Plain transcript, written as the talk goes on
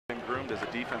groomed as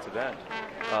a defensive end,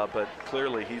 but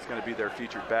clearly he's going to be their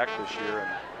featured back this year.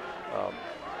 And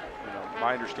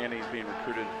my understanding is being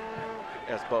recruited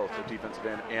as both a defensive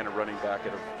end and a running back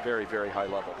at a very, very high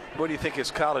level. Where do you think his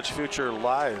college future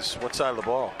lies? What side of the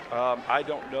ball? I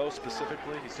don't know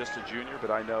specifically. He's just a junior,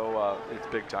 but I know it's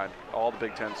big time. All the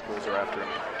Big Ten schools are after him.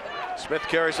 Smith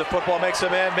carries the football, makes a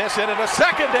man miss it in the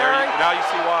secondary. Now you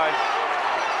see why.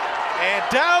 And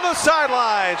down the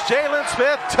sidelines, Jaylon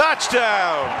Smith,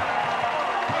 touchdown.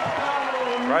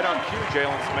 Right on cue,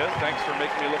 Jaylon Smith. Thanks for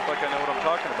making me look like I know what I'm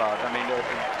talking about. I mean,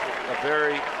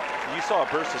 you saw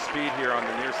a burst of speed here on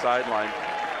the near sideline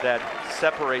that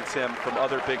separates him from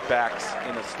other big backs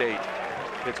in the state.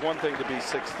 It's one thing to be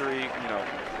 6'3",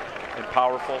 and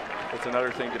powerful. It's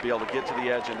another thing to be able to get to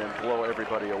the edge and then blow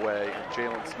everybody away. And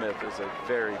Jaylon Smith is a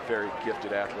very, very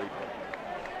gifted athlete.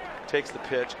 Takes the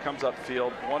pitch, comes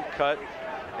upfield, one cut,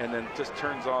 and then just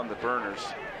turns on the burners.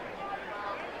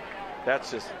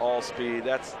 That's just all speed.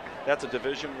 That's a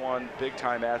Division I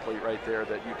big-time athlete right there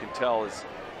that you can tell is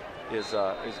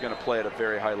going to play at a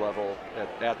very high level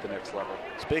at the next level.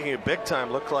 Speaking of big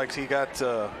time, looked like he got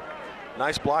a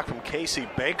nice block from Casey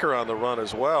Baker on the run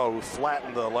as well, who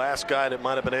flattened the last guy that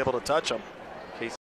might have been able to touch him.